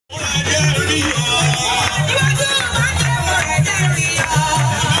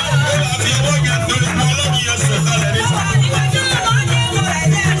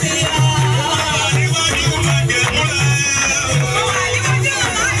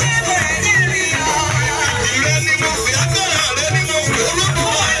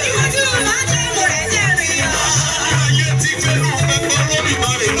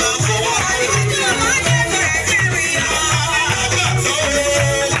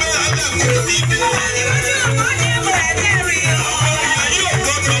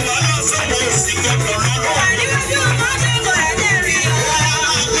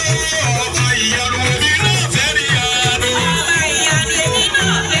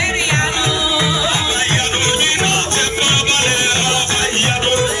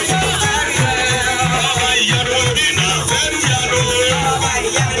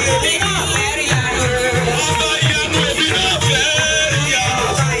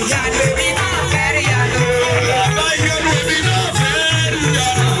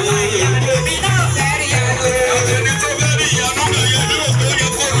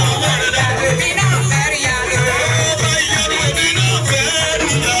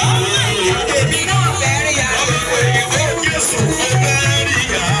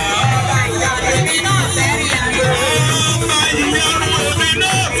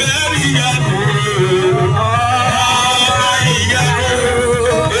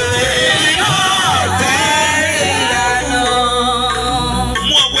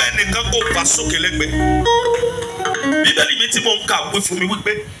Bíbélì mi tí mo ń kà wí fún mi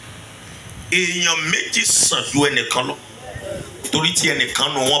wípé èèyàn méjì sàn ju ẹnìkan lọ torí tí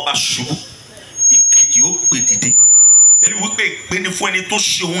ẹnìkan nù wọn bá ṣubú ìkejì ó gbé dìde. Ẹni wípé ìpè ní fún ẹni tó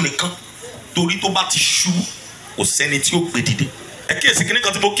ṣe òun nìkan torí tó bá ti ṣubú kò sẹ́ni tí ó gbé dìde. Ẹ kíyèsí kíní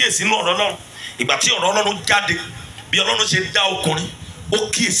kan tí mo kíyèsí inú ọ̀rọ̀ Ọlọ́run ìgbà tí ọ̀rọ̀ Ọlọ́run jáde bí Ọlọ́run ṣe dá ọkùnrin ó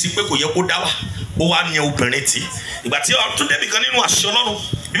kíyèsí pé kò yẹ kó dá wà ó wá ní obìnrin tí ìgbà tí ọtún débi kan nínú àṣẹ Ọlọ́run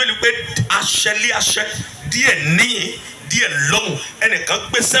Bíbélì pé àṣẹ lé àṣẹ díẹ̀ níyìn díẹ̀ lọ́hùn ẹnìkan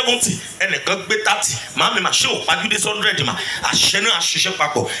gbé 70 ẹnìkan gbé 30 màá mi mà ṣe òpájúdé 100 mà àṣẹ náà ṣiṣẹ́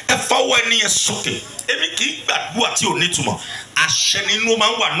papọ̀ ẹ fọwọ́ ẹni yẹn sókè èmi kì í gbàdúrà tí ò nítumọ̀ àṣẹ nínú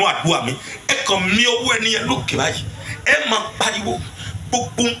máa ń wà ní àdúrà mi ẹ kàn mí ọwọ́ ẹni yẹn lókè báyìí ẹ máa pariwo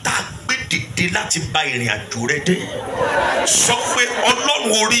gbogbo ń tá a gbé dìde láti ba ìrìn àjò rẹ dé sọ pé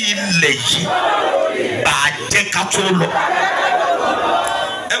Ọlọ́run orí ilẹ̀ yìí bá a jẹ́ ká tó lọ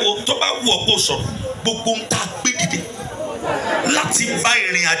ẹ wo tó bá wù ọ́ kó sọ̀rọ̀ gbogbo ń tá a gbé dìde láti bá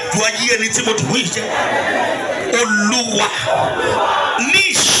ìrìn àjò ayé ẹni tí mo dùn yìí jẹ́ Olúwa ní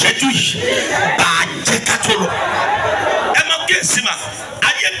ìṣẹ́jú yìí bá a jẹ́ ká tó lọ ẹ má kíyèsí mà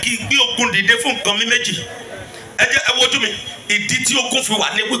ayé kì í gbé ogun dìde fún nǹkan mi méjì ẹ jẹ́ ẹ wojú mi ìdí tí ogun fi wà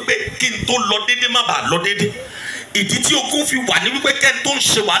ní wípé kí n tó lọ déédé má bàa lọ déédé ìdí tí ogun fi wà ní wípé kẹ́ni tó ń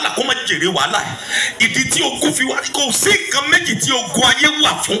ṣe wàhálà kó má jèrè wàhálà ìdí tí ogun fi wà ní kò sí nǹkan méjì tí ogun ayé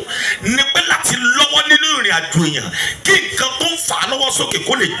wà fún ní pé láti lọ́wọ́ nínú ìrìn àjò èèyàn kí nǹkan tó ń fà á lọ́wọ́ sókè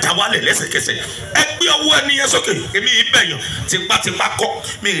kó lè já wálẹ̀ lẹ́sẹ̀kẹsẹ̀ ẹ gbé ọwọ́ ẹni yẹn sókè èmi yìí bẹ̀yàn tipátipá kọ́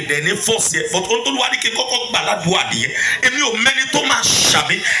mi ì dẹ̀ ní fọ́ọ̀sì ẹ̀ bọ́tò tó wá ní kí n kọ́kọ́ gbà ládùúgbò nìyẹn èmi ò mẹ́ni tó máa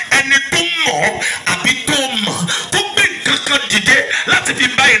ṣàmì ẹni tó mọ̀ àbí tó mọ̀ tó gbé nǹkan kan dìde láti fi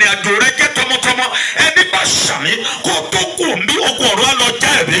bá ìrìn àjò rẹ jẹ́ tọmọtọmọ ẹni bá ṣàmì kó tó kù mí ogun ọ̀rọ̀ á lọ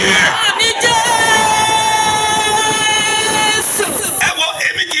jẹ́ ẹ̀rí rẹ̀. ẹ wo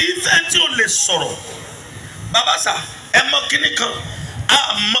èmi kì í fẹ́ tí o lè sọ̀rọ̀ bàbá sà ẹ mọ kíní kan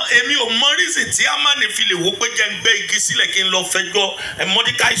èmi ò mọ rísì tí a máa ní fi lè wò pé jẹ́ ń gbé igi sílẹ̀ kí n lọ fẹjọ́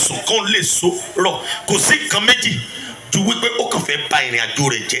Mọ́dékáì sùn kán lè so rọ̀ kò sí nǹkan méjì ju wípé ó kàn fẹ́ bà ìrìn àjò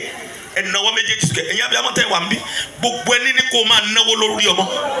rẹ̀ jẹ́ ẹnáwó méjèèjì sùkẹ́ ẹ̀yin abiyamọ tẹ́ wà ń bí gbogbo ẹni ní kó o máa náwó lórí ọmọ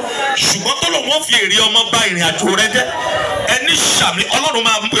ṣùgbọ́n tó lòun ó fi èrè ọmọ bà ìrìn àjò rẹ̀ jẹ́ ẹni sàmì Ọlọ́run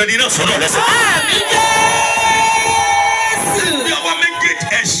máa mú ẹni náà sọ́dọ̀ lẹ́sẹ̀. bí ọwọ́ méjèèjì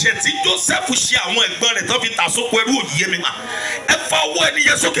ẹ̀ṣẹ̀ tí Joseph ṣe àwọn ẹ̀gbọ́n rẹ̀ tó fi tà sóko ẹrú òyìnbó mi mà ẹ fa ọwọ́ ẹni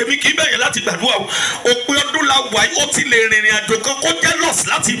yẹn sókè mi kì í bẹ̀yẹ̀ láti gbàdúrà o òpin ọdún la wà ó ti lè rìnrìn àjò kan kó jẹ́ lọ́ọ̀sì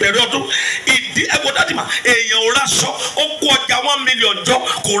láti ìbẹ̀rẹ̀ ọdún ìdí ẹ wo dáàdì mà èèyàn ò raṣọ ó kó ọjà 1 million jọ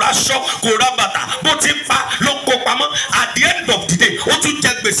kò raṣọ kò ra bàtà bó ti pa ló kó pamọ́ at the end of the day ó tún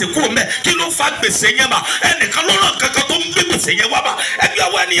jẹ gbèsè kúrò mẹ́ kí ló fa gbèsè yẹn mà ẹnìkan ló ràn kankan tó ń gbé gbèsè yẹn wá mà ẹbí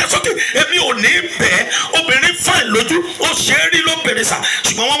ọwọ́ ẹni yẹn sókè èmi ò ní bẹ́ẹ̀ obìnrin fáìn lójú ó ṣe é rí lóbìnrin sà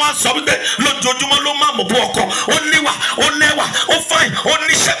ṣùgbọ́n wọ́n máa ń sọ wípé lójoojúmọ́ ló máa mọ̀ bú ọkọ ó níwà ó lẹ́wà ó fáìn ó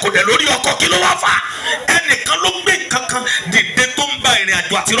níṣẹ́ kò dẹ̀ lórí ọkọ kí ló wá fà á ẹnìkan ló gbé kankan dìde tó ń ba ìrìn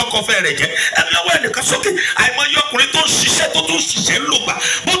àjò àti rọ́kọ̀fẹ́ rẹ̀ jẹ́ ẹbí ọwọ́ ẹnìkan sókè àìmọye ọkùnrin tó ń ṣiṣẹ́ tó tún ṣiṣẹ́ ń lògbà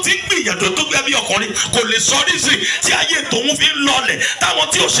bó ti ń gbìyànjú tó gbé bí ọkùnrin kò lè sọ rísì tí ayé tòun fi ń lọlẹ̀ táwọn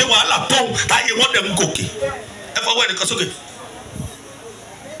tí ò ṣe wàhálà tóun táyé wọn dẹ̀ ń gòkè ẹ fọwọ́ ẹnìkan sókè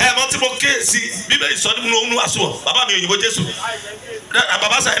ẹ mọ tí mo kéèsì bíbélì sọ nínú òun wàásù bàbá mi òyìnbó Jésù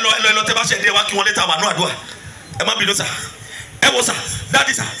bàbá sà ẹ lọ tẹ bá ṣe dé wá kí wọn lè ta wà ní àdúrà ẹ má bínú sà ẹ wo sà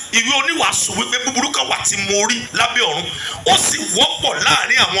dáàdì sà ìwé oníwàásù wípé búburú kan wà tí mo rí lábẹ́ ọ̀run ó sì wọ́pọ̀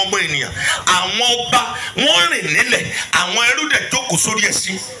láàrin àwọn ọmọ ènìyàn àwọn ọba wọ́n rìn nílẹ̀ àwọn ẹrú dẹ̀ jókòó sórí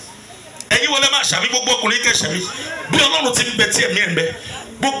ẹṣin ẹ̀yin wọlé máa ṣàmì gbogbo ọkùnrin kẹ́ ṣàmì bí Ọlọ́run ti ń bẹ tí ẹ̀mí ẹ̀ ń bẹ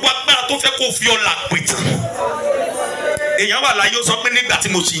gbogbo agbára tó fẹ́ kó fi ọlà pìtàn èèyàn wà láyé ó sọ pé nígbà tí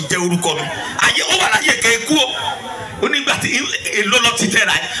mo sì ń jẹ orúkọ mi ayé ó wà láyé kẹ́ ẹ kú ó nígbà tí èlò lọ ti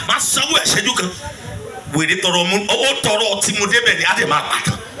tẹ̀ra ẹ̀ máa sanwó ẹ̀ṣẹ́jú kan wèrè tọrọ mu ó tọrọ tí mo débẹ̀ ní adé máa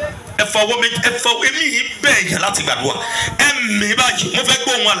pàtàn ẹ fọwọ́ èmi yìí bẹ́ẹ̀ yẹn láti gbàdúrà ẹ mí báyìí mo fẹ́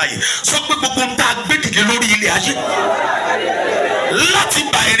gbóhùn àlàyé sọ pé gbogbo ń tá a gbé dìde lórí ilé ayé láti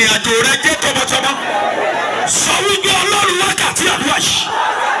bà ìrìn àjò rẹ jẹ́ tọmọtọmọ sọ wípé Ọlọ́run wákàtí àdúrà yìí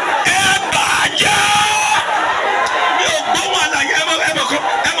ẹ bàjẹ́ mi ò gbóhùn àlàyé ẹ mọ̀ kọ́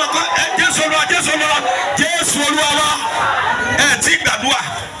Jésù Olúwa wa ẹ ti gbàdúrà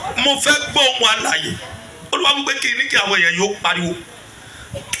mo fẹ́ gbóhùn àlàyé Olúwa mú pé kí ní kí àwọn èèyàn yóò pariwo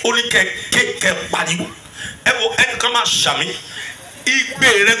ó ní kẹ pariwo ẹ wo ẹnìkan máa ṣàmì igbe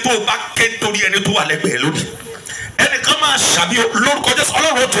rẹ tó o bá ké nítorí ẹni tó wà lẹ́gbẹ̀ẹ́ lónìí ẹnìkan máa ṣàmì lórúkọ Jésù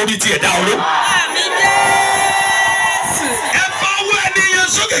Ọlọ́run torí tiẹ̀ dá ọ ló. ẹ bá wọ ẹni yẹn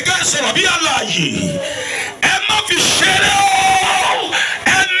sókè ká ẹ sọ̀rọ̀ bí aláàyè ẹ má fi ṣeré o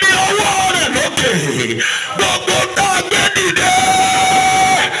ẹ ní ọwọ́ rẹ lókè gbogbo tá a gbé dìde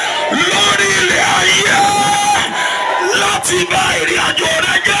lórí ilẹ̀ ayé láti bá ìrìn àjò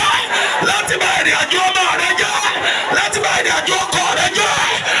rẹ jẹ́ láti bá ìrìn àjò ọmọ rẹ jẹ́ láti bá ìrìn àjò ọkọ rẹ jẹ́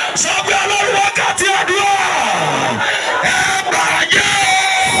sọ pé Ọlọ́run wákàtí àdúrà ẹ bàjẹ́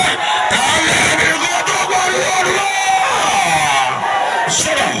tààlẹ́ ẹnìkan tó gbọ́dọ̀ àdúrà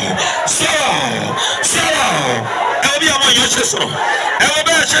sọ̀rọ̀ ẹ wo bí àwọn èèyàn ṣe sọ̀rọ̀ ẹ wo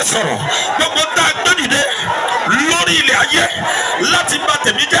bẹ́ẹ̀ ṣe sọ̀rọ̀ gbogbo tá a gbé dìde lórí ilẹ̀ ayé láti bà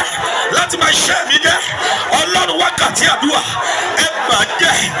tèmi jẹ́ láti bà iṣẹ́ mi jẹ́ Ọlọ́run wákàtí àdúrà ẹ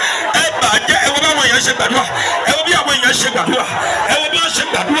bàjẹ́ ẹ wo bí àwọn èèyàn ṣe gbàdúrà ẹ wo bí àwọn èèyàn ṣe gbàdúrà ẹ wo bí wọ́n ṣe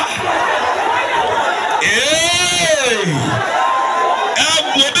gbàdúrà ẹ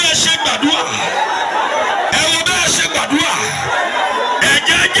wo bẹ́ẹ̀ ṣe gbàdúrà ẹ wo bẹ́ẹ̀ ṣe gbàdúrà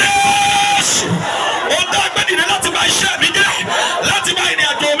ẹ̀jẹ̀ Jésù ó dá gbé dìde láti bà iṣẹ́ mi jẹ́ láti bà ìrìn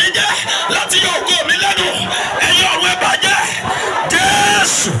àjò mi jẹ́ láti yọ ògo mi lẹ́nu ẹ̀yin ọ̀run ẹ bàjẹ́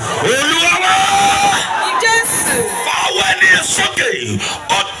Jésù Olúwa wa fáwọn ẹni sókè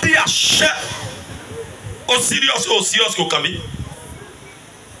ọdí àṣẹ ó serious kò kàn mí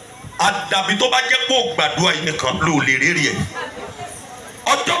àdàbí tó bá jẹ́ pé ó gbàdúrà yìí nìkan ló lè rérè ẹ̀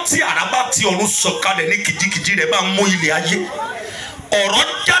ọjọ́ tí àràbà tí ọ̀run sọ̀kalẹ̀ ní kìjikìji rẹ̀ máa mú ilẹ̀ ayé ọ̀rọ̀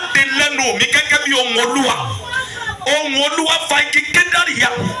jáde lẹ́nu mi gẹ́gẹ́ bí ohùn Olúwa fa igi kédárì ya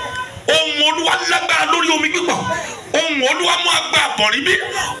ohùn Olúwa lágbára lórí omi gbígbọ̀ ohùn Olúwa mú agbá àbọ̀rí bí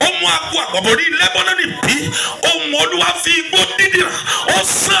ó mú agbó àbọ̀rí lẹ́bọ̀nọ́nì bí ohùn Olúwa fi igbó dídìrà ó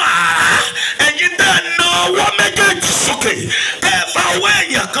sàn á ẹ̀yin tẹ́ ẹ na ọwọ́ méjèèjì sókè tẹ́ ẹ bá wọ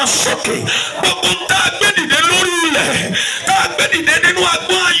ẹ̀yà kan sókè gbogbo tá a gbé dìde lórí ilẹ̀ tá a gbé dìde nínú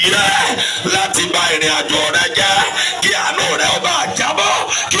agbọ́n ayé láti bà ìrìn àjò rẹ jẹ́ kí àánú rẹ ó bá jábọ́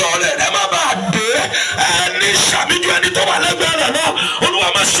kí ọ̀rẹ́ rẹ má bàa dé ẹni ṣàmìjú ẹni tó wà lẹ́gbẹ̀ẹ́ rẹ náà Olúwa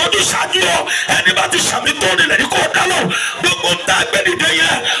máa ṣojú ṣáájú ọ ẹni bá ti ṣàmì tó nílẹ̀ ní kò dá lọ gbogbo tá a gbé dìde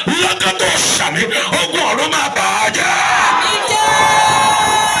yẹn lọ́kàn tó ṣàmì ogun ọ̀run máa bà á jẹ́.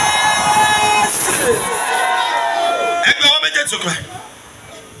 ẹgbẹ́ wọn méjèèjì sókè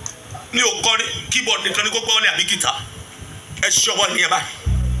ní òkọ́ni keyboard nìkan ní kó gbọ́ ní àbí gìtá ẹ ṣọwọ́ ní ẹ báyìí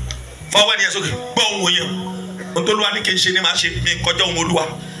fọwọ́ ní ẹ sókè gbọ́ ohun yẹn ohun tó lúwa ní kí n ṣe ní máa ṣe mi kọjá ohun Olúwa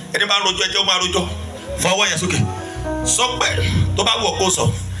ẹni bá rojọ́ ẹjẹ́ ó máa rojọ́ fọwọ́ yẹn sókè sọ pé tó bá wù ọ́ kó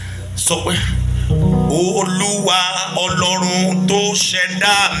sọ pé Olúwa Ọlọ́run tó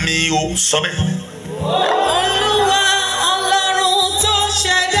ṣẹ̀dá mi ò sọ bẹ́ẹ̀. Olúwa Ọlọ́run tó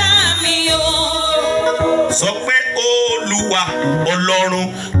ṣẹ̀dá mi ò. sọ pé Olúwa Ọlọ́run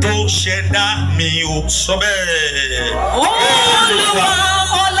tó ṣẹ̀dá mi ò sọ bẹ́ẹ̀. Olúwa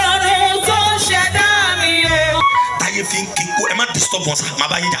Ọlọ́run tó ṣẹ̀dá mi ò. táyé fi ń kíkó ẹ má disturb wọn sá má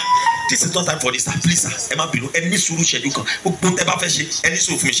bá yín jà this is not time for this sir please sir ẹ má bínú ẹ ní sùúrù ṣẹ́jú kan gbogbo ẹ bá fẹ́ ṣe ẹ ní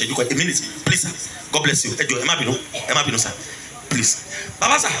sùúrù fún mi ṣẹ́jú kan a minute please sir God bless you ẹ jọ̀ọ́ ẹ má bínú sir please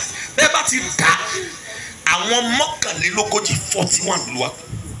baba sir bẹ́ẹ̀ bá ti dá àwọn mọ́kànlélógójì 41 lùwà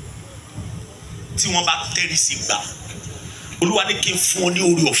tí wọ́n bá tẹ́rí sí gbà Olúwa ní kí n fún ọ ní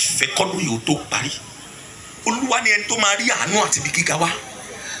oore ọ̀fẹ́ kọ́dún yìí ó tó parí Olúwa ní ẹni tó máa rí àánú àti ibi gíga wá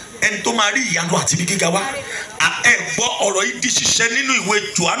ẹni tó máa rí ìyanu àti ibi gíga wá ẹ̀gbọ́ ọ̀rọ̀ yìí di ṣiṣẹ́ nínú ìwé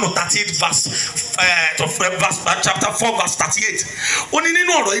Jòhánù 38 chapter 4 verse 38. Ó ní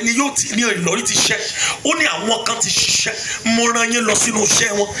nínú ọ̀rọ̀ yìí ni yóò ti ní ìlọrí ti ṣẹ́. Ó ní àwọn kan ti ṣiṣẹ́, mo rán yín lọ sínú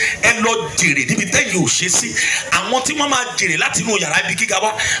iṣẹ́ wọn, ẹ lọ jèrè níbi tẹ́yìn ò ṣe sí. Àwọn tí wọ́n máa jèrè láti inú yàrá ibi gíga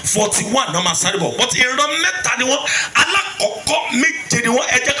wá 41 náà máa sáré bọ̀, but ìran mẹ́ta ni wọ́n. Alákọ̀ọ́kọ́ méje ni wọ́n,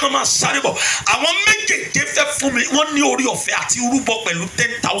 ẹ jẹ́ kán máa sáré bọ̀. Àwọn méjèèjì fẹ́ fún mi, wọ́n ní orí ọ̀fẹ́ àti rúbọ pẹ̀lú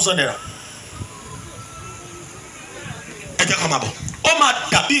 10,000 naira. Ẹ jẹ́ kán máa bọ̀, ó máa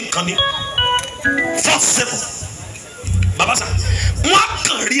dàbí nǹkan ní 4-7. Bàbá sà, wọ́n á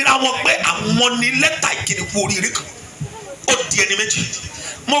kàn ríra wọn pé àwọn ní lẹ́tà ìkíni kú oríire kan. Ó di ẹni méjì.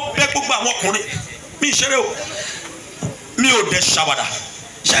 Mo bẹ̀ gbogbo àwọn ọkùnrin, mi ìṣeré o, mi ò dẹ̀ ṣàwàdà.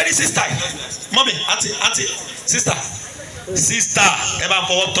 Ṣẹ́rí sísítà yìí, mọ́mì, àǹtí, sísítà, ẹ bá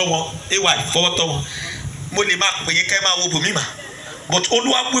fọwọ́ tọ́ wọn, ay fọwọ́ tọ́ wọn. Mo lè máa pè yín kẹ́ ẹ máa wo bòmí mà, but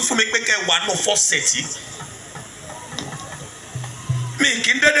Olúwa wí fún mi pé kẹ́ ẹ wà nù fọ́sẹ̀tì. Mi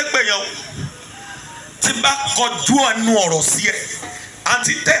kì í dédé pè yàn o, tí bá kọjú ẹnu ọ̀rọ̀ sí ẹ,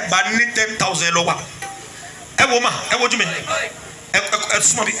 àǹtí tẹ́ ẹ bá ní 10,000 lọ wà. Ẹ wo mà, ẹ wojú mi, ẹ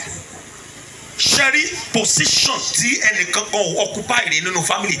súnmọ́ bí. Ṣẹ́rí position tí ẹnìkan kan occupy rẹ̀ nínú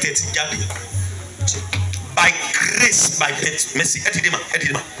family tẹ̀ ti jáde. By grace, by mercy, ẹ dìde mà.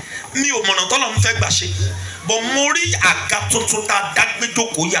 Mi ò mọ̀nà tọ́lọ̀ ń fẹ́ gbà ṣe, but mo rí àga tuntun tá a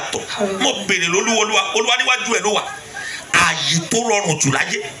dágbéjókòó yàtọ̀. Mo béèrè Olúwa níwájú ẹ̀ ló wà. Ààyè tó rọrùn jù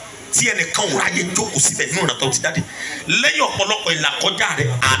láyé tí ẹnìkan ò ráyè jókòó síbẹ̀ nínú ọ̀nà tó ti jáde. Lẹ́yìn ọ̀pọ̀lọpọ̀ ìlàkọjá rẹ̀,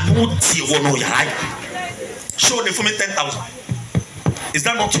 àánú ti wọnú yàrá yìí. Ṣé o lè fún mi 10,000? Is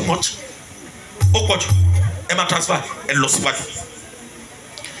that not too much? Ó pọ̀ jù. Ẹ máa transfer, ẹ lọ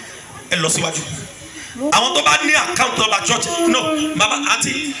síwájú. Àwọn tó bá ní account number church, no, baba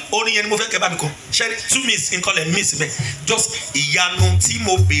àǹtí, orin yẹn ni mo fẹ́ kẹ́ bá mi kọ. Ṣé 2 minutes nǹkan lẹ̀ miss bẹ́ẹ̀? Just ìyanu tí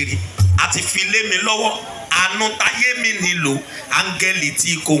mo béèrè àti fi lé mi lọ́wọ́. Àánú táyé mi nílò, áńgẹ́lì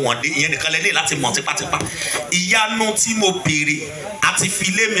tí kò wọ̀n dé, ìyẹn nìkan lẹ́lẹ́ láti mọ̀ tipátipá. Ìyanu tí mo béèrè àti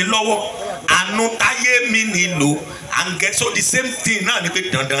fi lé mi lọ́wọ́. Àánú táyé mi nílò, áńgẹ́lì. So the same thing náà ni pé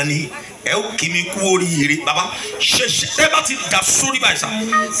dandan ni ẹ ó kí mi kú oríire. Bàbá ṣe ẹ bá ti dà sórí báyìí sá.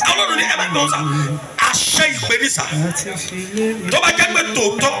 Ọlọ́run ni ẹ bá gbọ́n sá. Àṣẹ ìpè ní sá. Tó bá jẹ́ pé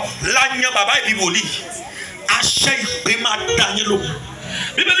tòótọ́ la yan bàbá ìbí wòlíì, àṣẹ ìpè máa dá yín lò.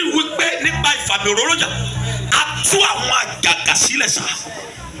 Bíbélì wípé nípa ìfàmì òróró jà, a tú àwọn àjàgà sílẹ̀ sá.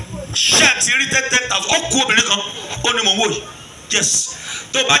 Ṣé ẹ ti rí 10,000? Ó kú obìnrin kan, ó ní mò ń wò yìí. Yes.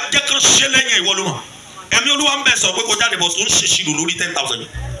 Tó bá jẹ́ kán ṣe lẹ́yìn ìwọ ló mọ̀. Ẹ̀mí Olúwa ń bẹ̀ sọ pé kó jáde bọ̀ tó ń ṣèṣirò lórí 10,000.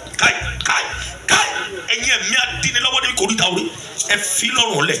 Káì, ẹ̀yin ẹ̀mí adínilọ́wọ́ ní kòríta orí. Ẹ fi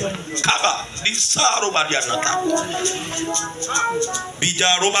lọ́rùn lẹ̀. Kábà ní sáà rọ́bà di ànàta. Bìjà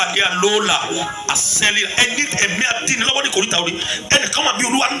rọ́bà di àlóòlà. Àṣẹlẹ̀ ẹ̀yin ẹ̀mí adínilọ́wọ́ ní kòríta orí. Ẹnìkan máa bí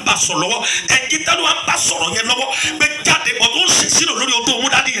Olúwa ń bá sọ̀rọ̀ lọ́wọ́. Ẹ̀yin tẹ́lẹ̀ wá ń bá sọ̀rọ̀ yẹn lọ́wọ́. Pé jáde bọ̀ tó ń ṣèṣirò lórí ohun tó mú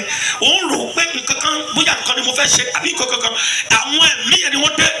dání yẹn. Ó ń rò pé nǹkan kan bóyá nǹkan ni mo fẹ́ ṣe àbí nǹkan kankan. Àwọn ẹ̀mí yẹn ni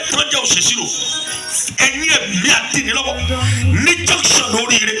wọ́n dé tán jẹ́ òṣèṣirò. Ẹ̀yin ẹ̀mí adínilọ́wọ́ ní junction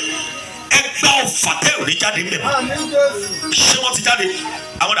lóríire. Ẹgbẹ́ ọ̀fà tẹ́ ò ní jáde mẹ́mọ́. Ṣé wọ́n ti jáde?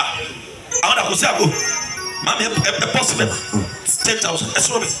 Àwọn dà kò sí àgbo. Màmí ẹ pọ̀ sí mẹ́mọ́. 10,000. Ẹ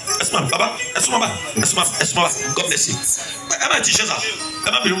súnmọ́ mi, bàbá, ẹ súnmọ́ bá. God bless you. Ẹ má ti ṣe sà, ẹ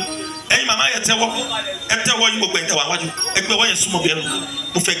má bínú. Ẹ̀yin màmá yẹn tẹ́wọ́ yín gbogbo ẹ̀ tẹ́wọ́ àwájú. Ẹgbẹ́ wọ́n yẹn súnmọ́ bí ẹnu.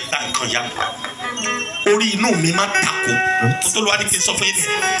 Mo fẹ́ gba nǹkan yá. Orí inú mi máa tako. Tó lọ́wọ́ ní kí n sọ fún yín ni.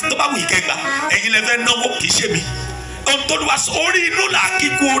 Tó bá wù yín kẹ́ gbà, ẹ̀yin lẹ fẹ́ náwó kì í ṣe mi. Ohun tó lọ́wọ́ sọ orí inú là á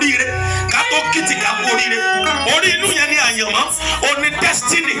kíkú oríire. Ká tó kìtì ká kú oríire. Orí inú yẹn ni àyànmọ́. O ní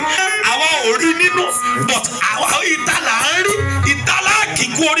destiny. Àwa ò rí nínú. But àwa ìta là ń rí. Ìta là á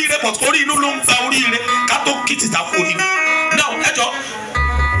kíkú oríire. But orí inú ló ń gba oríire. Ká tó kìtì ká kú oríire. Now ẹ jọ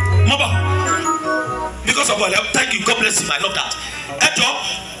mọ́ bọ̀. Because of all thank you, God bless you, I love that. Ẹ jọ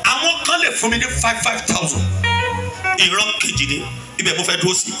àwọn kan lè fún mi ní 5,000. Ìran kejì ni ibẹ̀ mo fẹ́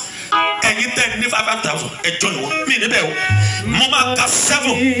dúró sí. Ẹ̀yin tẹ́ ní 5,000 ẹ jọ ìwọ mi níbẹ̀ o. Mo máa ka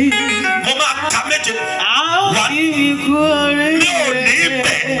 7, mo máa ka 7. 1 mi ò ní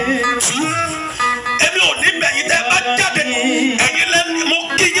bẹ̀ 2 èmi ò ní bẹ̀ yín tẹ́ bá jáde. Ẹ̀yin lẹ́nu mo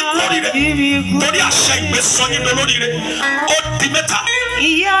kí yín lórí rẹ̀ torí àṣẹ ìgbésọ yín lọ lórí rẹ̀. Ó di 3,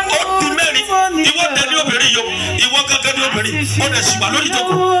 ó di 4. Ìwọ dẹni obìnrin yòó, ìwọ gángan ní obìnrin, ó dẹ̀ sì wà lórí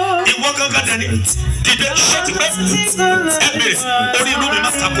ìjókòó. Ìwọ gángan dẹni dìde ṣọ́ọ̀tì pẹ́ ẹ bèrè orí inú mi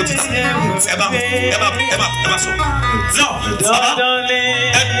máa ta kó títà. Ẹ bá sọ. Now bàbá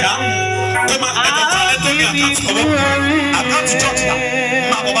ẹ dá tó máa ẹjọ́ tó alẹ́ tó ní àkáǹtì ọwọ́ àkáǹtì church náà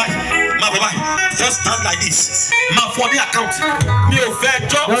máa bọ̀ báyìí just stand like this máa fọ ní àkáǹtì. Mi ò fẹ́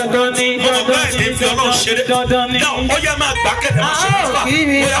ẹjọ́ mo mọ̀ bẹ́ẹ̀ ní fẹ́ Ọlọ́run ṣe dé. Náà ó yẹ máa gbà kẹ́kẹ́ máa ṣe nípa. Bàbá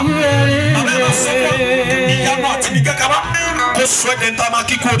ẹ̀ máa sọ fún ìyanu àti ní kẹ́kẹ́ wá. Kó sọ ẹ̀ dẹ́ntà máa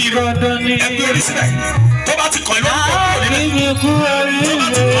kíkú oríire. Ẹgbẹ́ orí sílẹ̀. Tó bá ti kàn ẹ́ lórúkọ kúrò níbẹ̀. Tó bá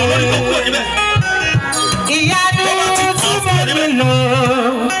ti kàn ẹ́ lórúkọ kúrò níbẹ̀. Ìyanu tí mo nílò.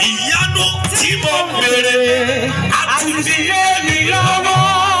 Ìyanu tí mo béèrè. Àti fi yé mi lọ́wọ́.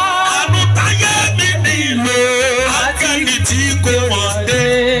 Àánú táyé mi nílò. Akẹ́ni tí kò mọ̀ dé.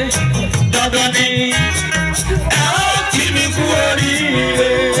 Dandan ni ẹ ó kí mi kú oríire.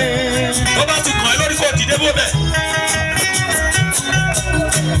 Tó bá ti kàn ẹ́ lórúkọ dìde bó bẹ̀.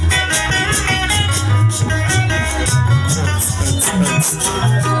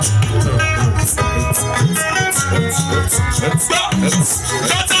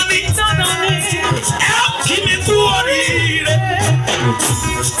 Dandan ni ẹ ó kí mi kú oríire.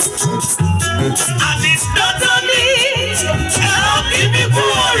 Àní dandan ni ẹ ó kí mi kú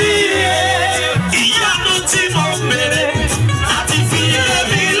oríire. Ìyanu tí mo béèrè àti fi yé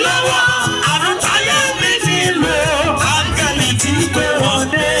mi lọ́wọ́. Àánú táyé mi nílò. Áńgẹ́lì tí kò wọ́n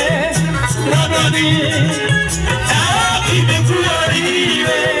dé. Dandan ni ẹ ó kí mi kú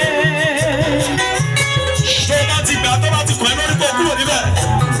oríire. Tó bá ti gbà tó bá ti kàn ẹ́ lórí kó kúrò níbẹ̀.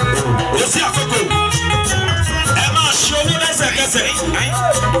 Ó sí àkókò. Ẹ máa ṣe owó lẹ́sẹ̀kẹsẹ̀.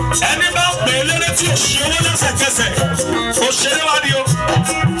 Ẹni bá ń pè é léré tí ò ṣe owó lẹ́sẹ̀kẹsẹ̀. Òṣèré wá ni o.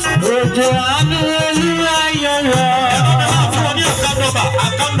 Òjò àánú Olúwa yọ̀yọ̀. Ẹ bá mi máa fún ọ ní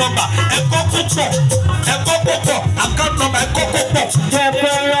account number. Ẹ̀kọ́ kó pọ̀. Ẹ̀kọ́ kó pọ̀. Account number ẹ̀kọ́ kó pọ̀.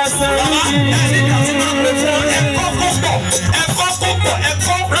 Jẹ́pẹ̀rẹ̀ sọ̀rọ̀ Bàbá ẹni láti máa pè fún ọ. Ẹ̀kọ́ kó pọ̀. Ẹ̀kọ́ kó pọ̀.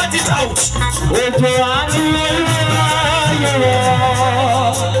 Ẹ̀kọ́ write it out. Òjò àánú Olúwa yọ̀yọ̀.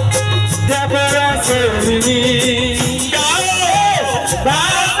 Jẹ́pẹ̀rẹ̀ sọ̀rọ̀ mi. Gbà ó. Bá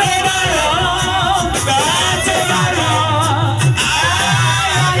tó bá rọ̀, bá tó bá rọ̀,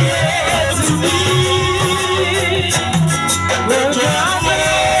 ayé ti bí. Òjò àánú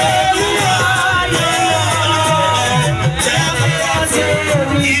Olúwa yọ̀yọ̀. Jẹ́pẹ̀rẹ̀ sọ̀rọ̀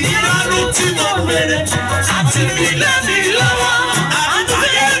mi. Ìyanu tí mo béèrè àti fi lé mi lọ́wọ́. Àánú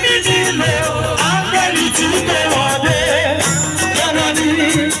táyé mi nílò. Áńgẹ́lì tí kò wọ́n dé. Dandan ni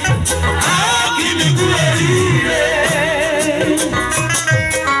Á kí mi kú oríire.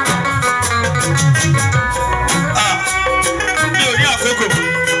 Mi ò ní àkókò.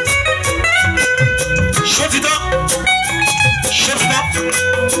 Ṣó ti tán? Ṣó ti tán?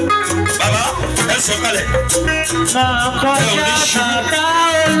 Bàbá ẹ sọ kalẹ̀. máa kọjá bàbá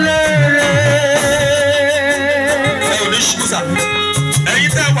olóore. Ẹ ò ní ṣubú sà.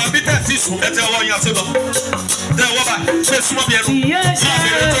 Ẹ̀yin tẹ́ wà bí tẹ́ ti sùn ẹ tẹ́ ọwọ́ yín àti lọ. Tẹ́ ọwọ́ bá ṣe súnmọ́ bí ẹnu. Ìyá Máa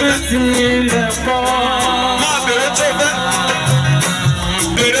bèrè tó ṣe fẹ́. ti ilẹ̀ pọ̀. Máa bèrè tó fẹ́.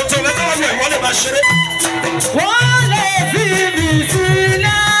 Bèrè tó fẹ́ káwọn ìwọ lè máa ṣeré. Wọ́n lè fi mi sí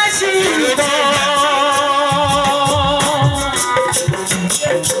láṣìírí.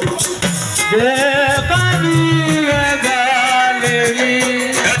 Bẹ́ẹ̀ká ní ẹ̀dá lè rí.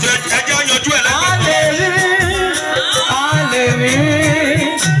 Ẹjẹ́ yanjú ẹ̀ A lẹ́gbẹ̀ẹ́. lè rí, a lè rí.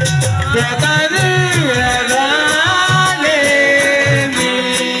 Bẹ́ẹ̀ká ní ẹ̀dá lè rí.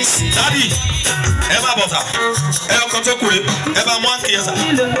 Dádì ẹ má bọ̀ sà. Ẹ ọkàn tó kúre. Ẹ bá mú àǹkì yẹn sà.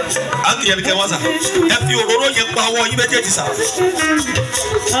 Àǹkì yẹn kẹ́ wá sà. Ẹ fi òróró yẹn pa ọwọ́ yín méjèèjì sà.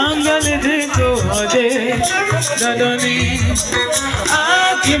 Áńgẹ́lì tí kò ọdẹ dandan ni á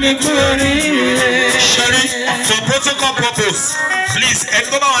kí mi kú oríire. Sherry, for protocol purpose, please, ẹ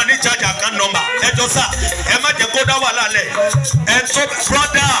tó bá wà ní charge account number. Ẹ jọ sà, ẹ má jẹ́ kó dá wàhálà lẹ̀. Ẹ tó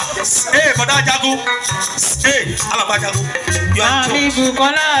brother, bọ̀dá Jagun, alàgbà Jagun, you are Àmì joke.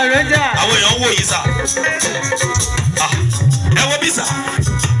 Bùkọ́lá Àròjà. Àwọn èèyàn wò yìí sà. Ẹ wo bí sà.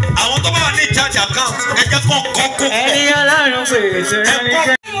 Àwọn tó bá wà ní charge account, ẹ jẹ́ kó kọ́ kó Ẹni pọ̀. Ọlọ́run pè é tó rán ní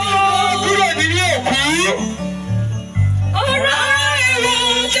jẹ́. Kúrò nílé òkú. Ọ̀rọ̀ ìwọ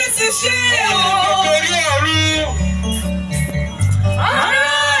Jésù ṣe o. Torí ọ̀run. Ọ̀rọ̀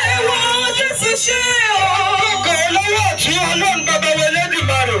ìwọ Jésù ṣe o. Kọ̀ọ̀kan olówó ọ̀tún Ọlọ́run bàbá wa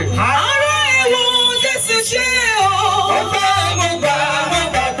Elédùmarè. Ọ̀rọ̀ ìwọ Jésù ṣe o. Mo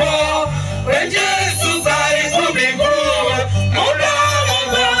gbàgbọ́ pé Jésù gba ikú mi kú. Mo gbàgbọ́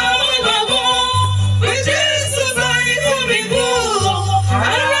pé Jésù gba ikú mi kú.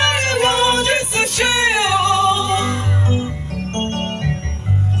 Ọ̀rọ̀ ìwọ Jésù ṣe o.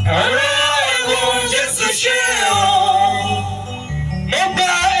 Ọ̀rọ̀ ìwọ Jésù ṣe o. Mo gba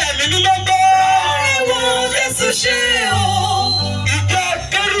ẹ̀mí mímọ́ gbọ́. Ọ̀rọ̀ ìwọ Jésù ṣe o. Ìjọ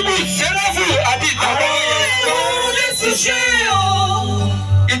Kérúbù Séráfù àti ìtàwọn Ọ̀rọ̀ ìwọ Jésù ṣe o.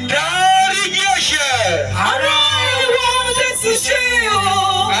 ìdáríjì ẹ̀ṣẹ̀. Ọ̀rọ̀ ìwọ Jésù ṣe o.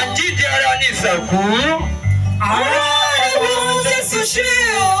 Àjíǹde ara ní ìsẹ̀kú. Ọ̀rọ̀ ìwọ Jésù ṣe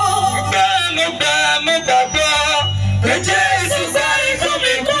o. Bẹ́ẹ̀ mo gbàgbọ́ pé Jésù gba ikú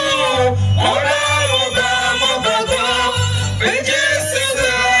mi kú. Ọ̀rẹ́ mo gbàgbọ́ pé Jésù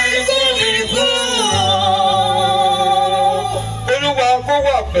gba ikú mi kú. Olúwa kó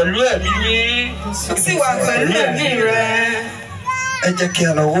wà pẹ̀lú ẹ̀mí yín. Ó sì wà pẹ̀lú ẹ̀mí rẹ. Ẹ jẹ́ kí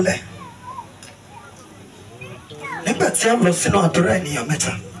a lọ wólẹ̀. Nígbà tí a lọ sínú àdúrà ènìyàn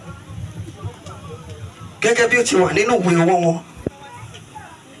mẹ́ta, gẹ́gẹ́ bí ó ti wà nínú ìwé ọwọ́ wọn.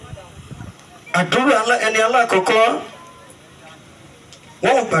 Àdúrà ẹni alákọ̀ọ́kọ́,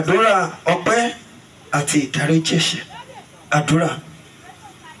 wọ́n ò gbàdúrà ọpẹ́ àti ìdáríjì ẹ̀ṣẹ̀. Àdúrà.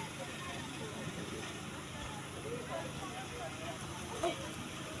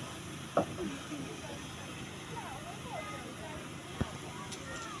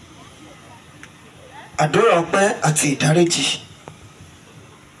 Àdúrà ọpẹ́ àti ìdáríjì.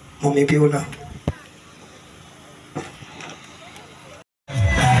 Mọ̀mí Bíọ́lá.